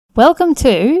Welcome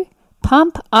to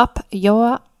Pump Up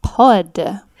Your Pod.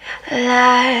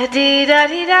 La dee da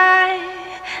dee da,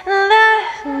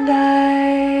 la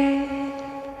da.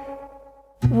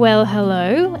 Well,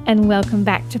 hello and welcome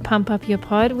back to Pump Up Your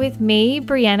Pod with me,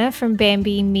 Brianna from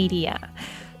Bambi Media.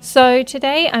 So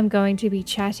today I'm going to be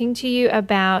chatting to you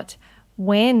about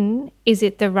when is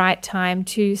it the right time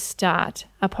to start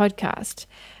a podcast?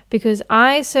 Because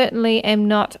I certainly am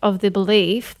not of the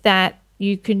belief that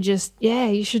you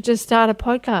should just start a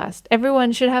podcast.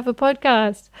 Everyone should have a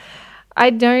podcast.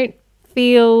 I don't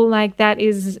feel like that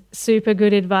is super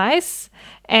good advice,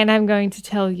 and I'm going to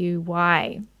tell you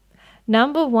why.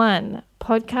 Number one,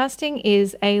 podcasting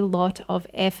is a lot of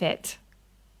effort.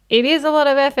 It is a lot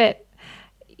of effort.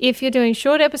 If you're doing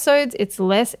short episodes, it's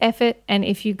less effort. And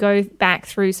if you go back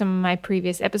through some of my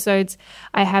previous episodes,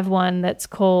 I have one that's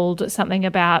called something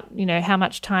about, how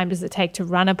much time does it take to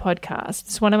run a podcast?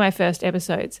 It's one of my first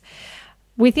episodes.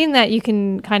 Within that, you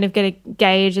can kind of get a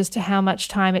gauge as to how much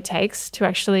time it takes to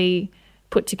actually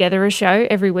put together a show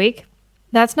every week.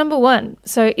 That's number one.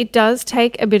 So it does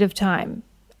take a bit of time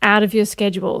out of your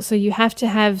schedule. So you have to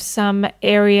have some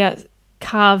area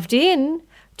carved in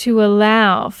to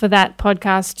allow for that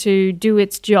podcast to do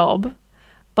its job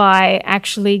by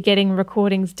actually getting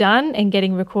recordings done and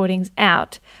getting recordings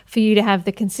out for you to have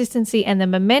the consistency and the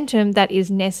momentum that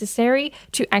is necessary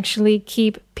to actually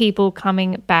keep people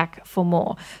coming back for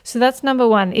more. So that's number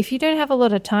one. If you don't have a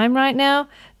lot of time right now,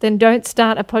 then don't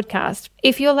start a podcast.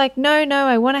 If you're like, no,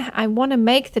 I want to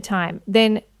make the time,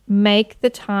 then make the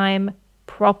time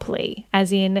properly,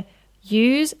 as in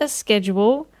use a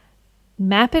schedule,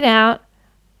 map it out.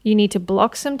 You need to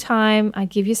block some time. I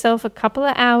give yourself a couple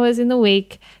of hours in the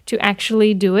week to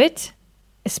actually do it,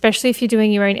 especially if you're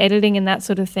doing your own editing and that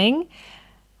sort of thing.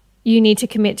 You need to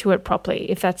commit to it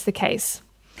properly if that's the case.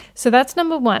 So that's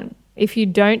number one. If you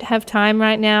don't have time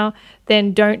right now,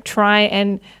 then don't try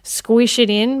and squish it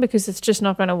in because it's just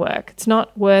not going to work. It's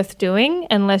not worth doing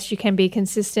unless you can be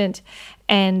consistent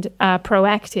and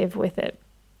proactive with it.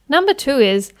 Number two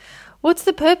is, what's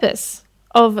the purpose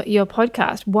of your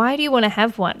podcast? Why do you want to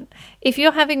have one? If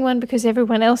you're having one because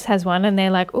everyone else has one and they're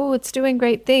like, oh, it's doing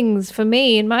great things for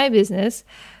me in my business,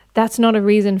 that's not a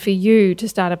reason for you to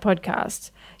start a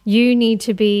podcast. You need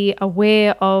to be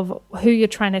aware of who you're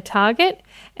trying to target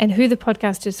and who the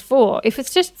podcast is for. If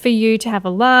it's just for you to have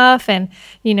a laugh and,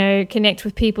 connect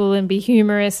with people and be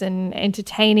humorous and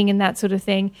entertaining and that sort of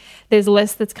thing, there's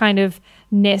less that's kind of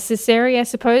necessary, I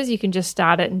suppose. You can just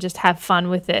start it and just have fun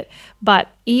with it. But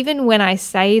even when I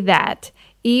say that,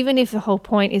 even if the whole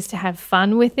point is to have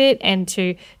fun with it and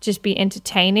to just be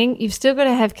entertaining, you've still got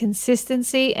to have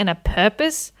consistency and a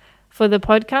purpose for the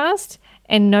podcast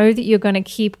and know that you're going to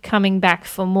keep coming back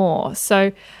for more.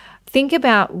 So think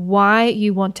about why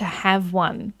you want to have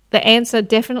one. The answer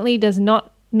definitely does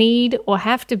not need or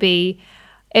have to be,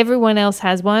 everyone else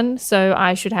has one, so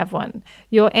I should have one.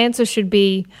 Your answer should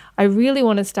be, I really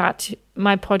want to start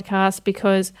my podcast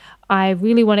because I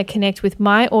really want to connect with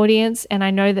my audience and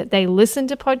I know that they listen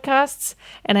to podcasts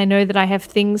and I know that I have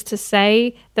things to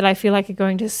say that I feel like are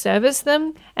going to service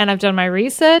them and I've done my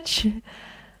research.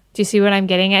 Do you see what I'm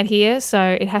getting at here?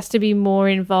 So it has to be more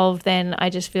involved than I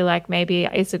just feel like maybe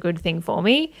it's a good thing for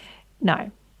me. No,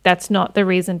 that's not the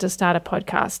reason to start a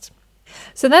podcast.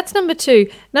 So that's number two.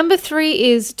 Number three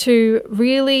is to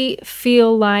really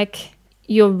feel like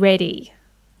you're ready.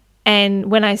 And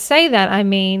when I say that, I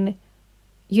mean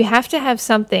you have to have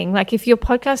something. Like if your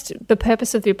podcast, the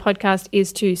purpose of your podcast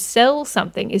is to sell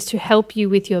something, is to help you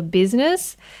with your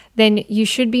business, then you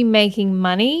should be making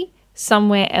money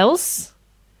somewhere else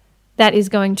that is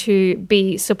going to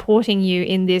be supporting you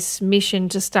in this mission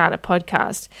to start a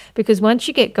podcast. Because once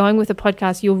you get going with a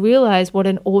podcast, you'll realize what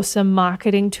an awesome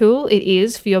marketing tool it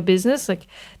is for your business. Like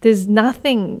there's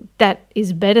nothing that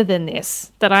is better than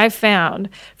this that I've found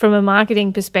from a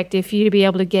marketing perspective for you to be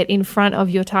able to get in front of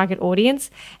your target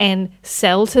audience and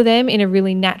sell to them in a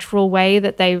really natural way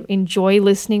that they enjoy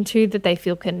listening to, that they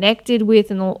feel connected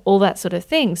with and all that sort of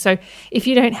thing. So if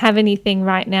you don't have anything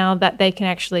right now that they can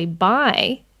actually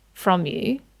buy from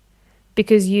you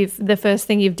because the first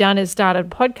thing you've done is started a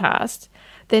podcast,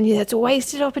 then that's a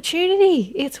wasted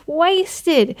opportunity. It's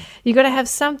wasted. You've got to have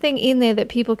something in there that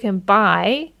people can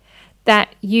buy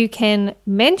that you can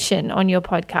mention on your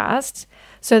podcast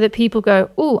so that people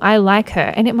go, oh, I like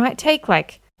her. And it might take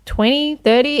like 20,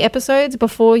 30 episodes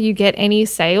before you get any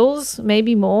sales,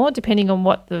 maybe more, depending on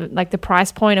what the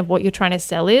price point of what you're trying to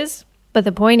sell is. But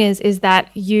the point is that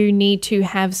you need to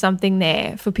have something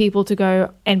there for people to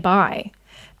go and buy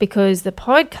because the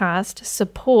podcast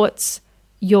supports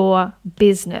your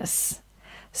business.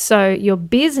 So your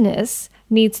business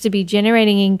needs to be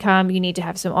generating income. You need to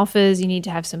have some offers. You need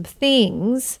to have some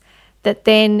things that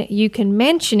then you can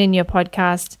mention in your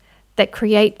podcast that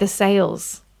create the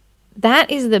sales.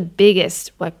 That is the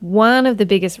biggest, like one of the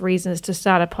biggest reasons to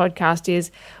start a podcast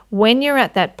is when you're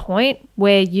at that point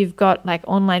where you've got like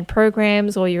online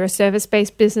programs or you're a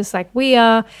service-based business like we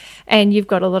are, and you've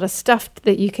got a lot of stuff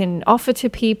that you can offer to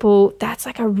people, that's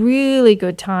like a really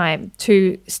good time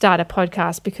to start a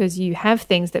podcast because you have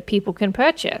things that people can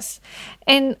purchase.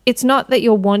 And it's not that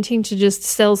you're wanting to just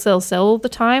sell all the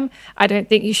time. I don't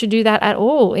think you should do that at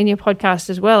all in your podcast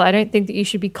as well. I don't think that you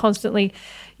should be constantly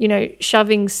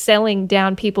shoving selling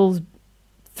down people's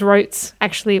throats.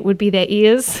 Actually, it would be their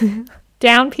ears,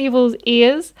 down people's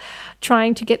ears,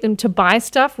 trying to get them to buy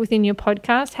stuff within your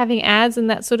podcast, having ads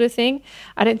and that sort of thing.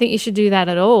 I don't think you should do that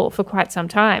at all for quite some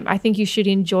time. I think you should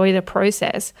enjoy the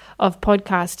process of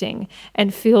podcasting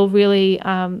and feel really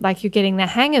like you're getting the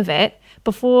hang of it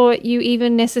before you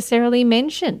even necessarily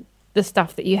mention the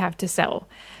stuff that you have to sell.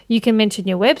 You can mention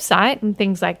your website and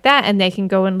things like that, and they can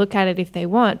go and look at it if they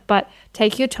want, but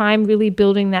take your time really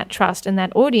building that trust and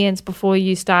that audience before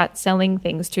you start selling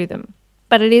things to them.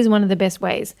 But it is one of the best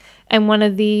ways, and one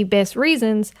of the best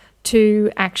reasons to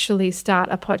actually start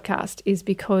a podcast is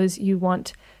because you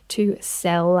want to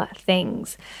sell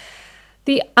things.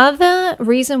 The other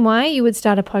reason why you would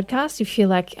start a podcast, if you're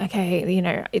like, okay,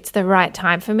 it's the right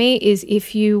time for me, is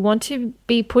if you want to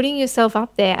be putting yourself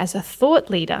up there as a thought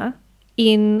leader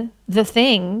in the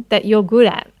thing that you're good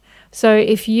at. So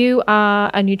if you are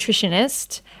a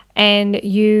nutritionist and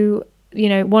you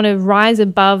want to rise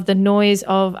above the noise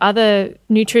of other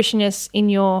nutritionists in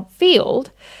your field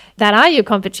that are your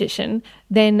competition,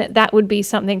 then that would be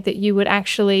something that you would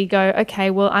actually go, okay,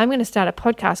 well, I'm going to start a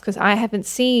podcast because I haven't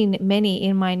seen many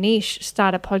in my niche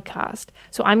start a podcast.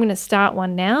 So I'm going to start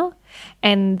one now,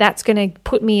 and that's going to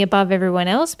put me above everyone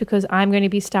else because I'm going to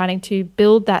be starting to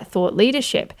build that thought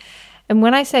leadership. And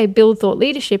when I say build thought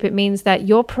leadership, it means that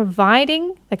you're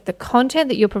providing, like the content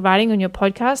that you're providing on your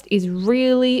podcast is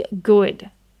really good.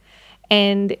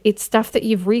 And it's stuff that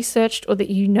you've researched or that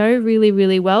you know really,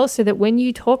 really well, so that when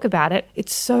you talk about it,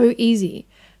 it's so easy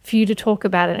for you to talk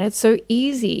about it. And it's so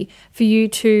easy for you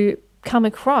to come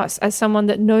across as someone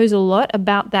that knows a lot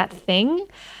about that thing.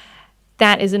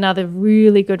 That is another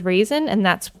really good reason, and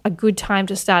that's a good time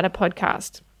to start a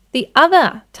podcast. The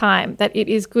other time that it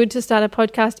is good to start a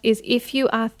podcast is if you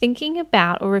are thinking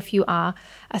about, or if you are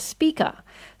a speaker.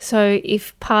 So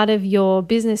if part of your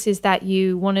business is that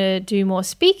you want to do more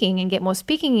speaking and get more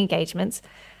speaking engagements,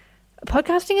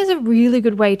 podcasting is a really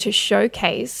good way to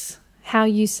showcase how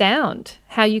you sound,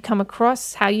 how you come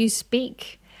across, how you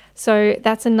speak. So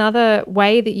that's another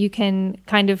way that you can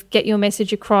kind of get your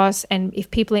message across. And if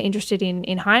people are interested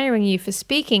in hiring you for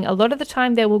speaking, a lot of the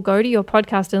time they will go to your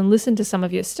podcast and listen to some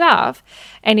of your stuff.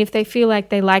 And if they feel like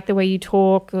they like the way you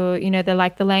talk, or, they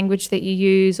like the language that you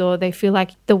use, or they feel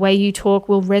like the way you talk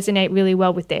will resonate really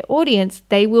well with their audience,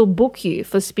 they will book you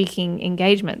for speaking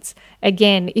engagements.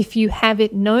 Again, if you have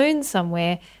it known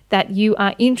somewhere that you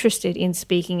are interested in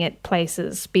speaking at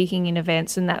places, speaking in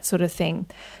events and that sort of thing.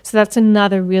 So that's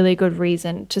another really good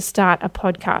reason to start a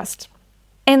podcast.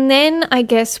 And then I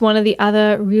guess one of the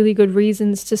other really good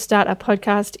reasons to start a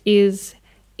podcast is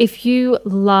if you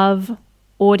love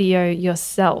audio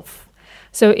yourself.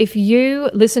 So if you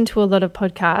listen to a lot of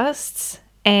podcasts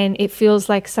and it feels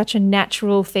like such a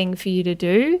natural thing for you to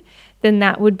do, then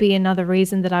that would be another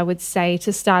reason that I would say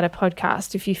to start a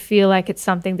podcast. If you feel like it's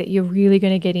something that you're really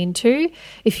going to get into,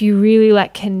 if you really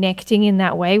like connecting in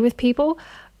that way with people.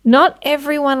 Not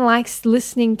everyone likes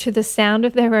listening to the sound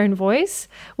of their own voice,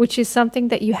 which is something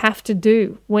that you have to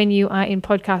do when you are in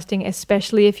podcasting,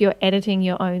 especially if you're editing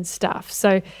your own stuff.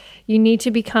 So you need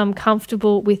to become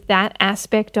comfortable with that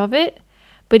aspect of it.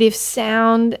 But if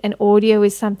sound and audio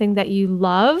is something that you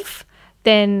love,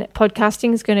 then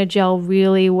podcasting is going to gel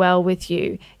really well with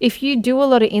you. If you do a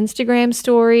lot of Instagram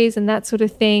stories and that sort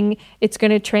of thing, it's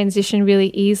going to transition really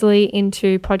easily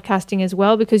into podcasting as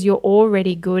well because you're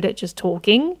already good at just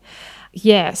talking.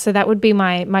 Yeah, so that would be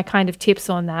my kind of tips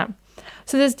on that.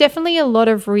 So there's definitely a lot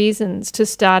of reasons to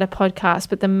start a podcast,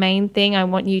 but the main thing I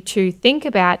want you to think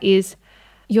about is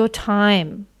your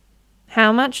time.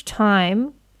 How much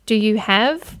time do you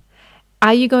have?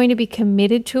 Are you going to be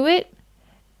committed to it?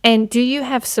 And do you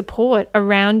have support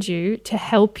around you to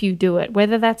help you do it?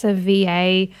 Whether that's a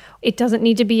VA, it doesn't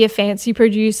need to be a fancy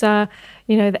producer,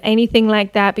 anything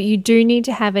like that, but you do need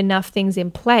to have enough things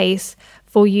in place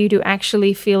for you to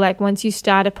actually feel like once you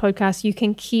start a podcast, you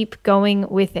can keep going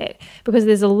with it. Because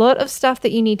there's a lot of stuff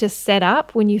that you need to set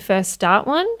up when you first start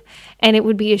one. And it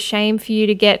would be a shame for you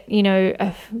to get,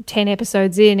 10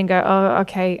 episodes in and go, oh,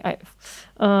 okay,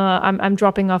 I'm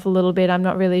dropping off a little bit. I'm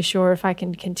not really sure if I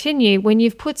can continue, when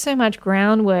you've put so much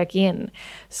groundwork in.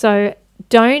 So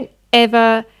don't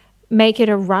ever make it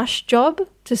a rush job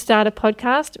to start a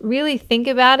podcast. Really think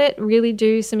about it, really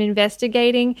do some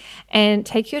investigating, and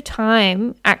take your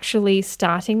time actually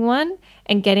starting one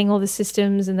and getting all the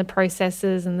systems and the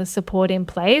processes and the support in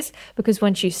place, because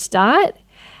once you start,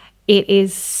 it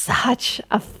is such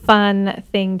a fun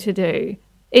thing to do.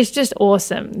 It's just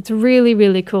awesome. It's really,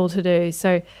 really cool to do.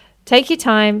 So take your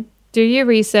time, do your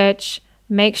research,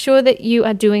 make sure that you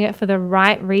are doing it for the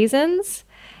right reasons,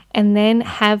 and then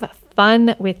have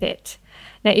fun with it.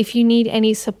 Now, if you need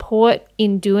any support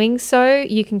in doing so,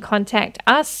 you can contact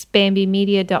us,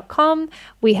 bambimedia.com.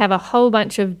 We have a whole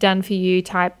bunch of done-for-you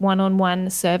type one-on-one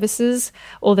services.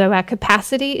 Although our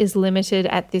capacity is limited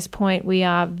at this point, we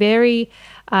are very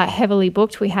heavily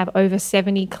booked. We have over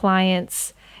 70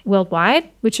 clients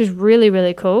worldwide, which is really,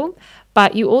 really cool.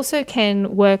 But you also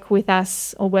can work with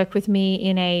us or work with me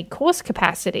in a course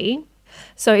capacity.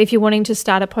 So if you're wanting to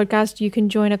start a podcast, you can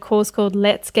join a course called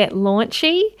Let's Get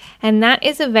Launchy, and that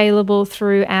is available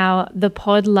through our The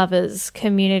Pod Lovers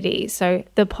community. So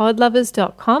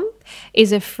thepodlovers.com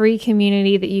is a free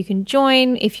community that you can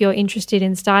join if you're interested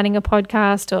in starting a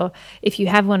podcast, or if you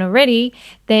have one already,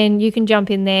 then you can jump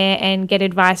in there and get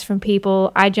advice from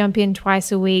people. I jump in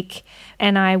twice a week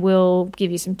and I will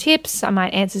give you some tips. I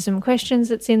might answer some questions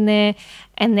that's in there,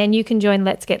 and then you can join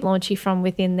Let's Get Launchy from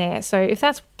within there. So if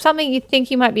that's something you think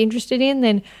you might be interested in,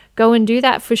 then go and do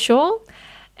that for sure.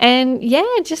 And yeah,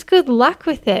 just good luck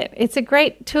with it. It's a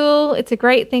great tool. It's a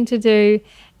great thing to do.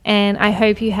 And I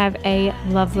hope you have a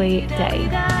lovely day.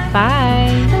 Bye.